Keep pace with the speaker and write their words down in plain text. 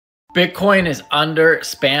Bitcoin is under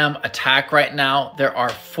spam attack right now. There are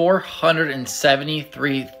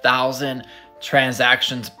 473,000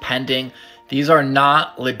 transactions pending. These are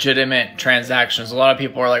not legitimate transactions. A lot of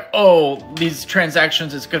people are like, oh, these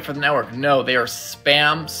transactions is good for the network. No, they are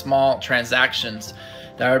spam small transactions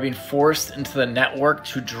that are being forced into the network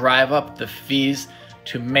to drive up the fees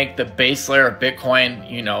to make the base layer of Bitcoin,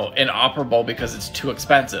 inoperable because it's too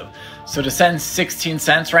expensive. So to send 16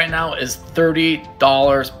 cents right now is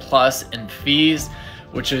 $30 plus in fees,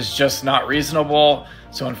 which is just not reasonable.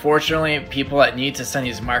 So unfortunately, people that need to send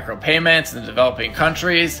these micropayments in the developing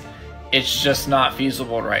countries, it's just not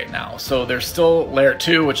feasible right now. So there's still layer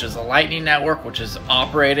 2, which is a Lightning network, which is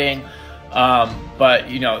operating. But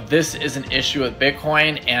this is an issue with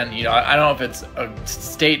Bitcoin, and I don't know if it's a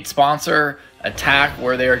state sponsor attack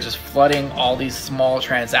where they are just flooding all these small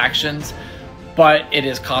transactions, but it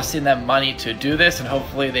is costing them money to do this, and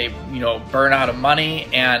hopefully they burn out of money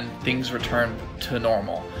and things return to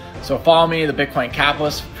normal. So follow me, the Bitcoin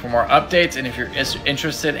Capitalist, for more updates, and if you're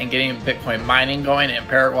interested in getting Bitcoin mining going in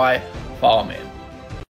Paraguay, follow me.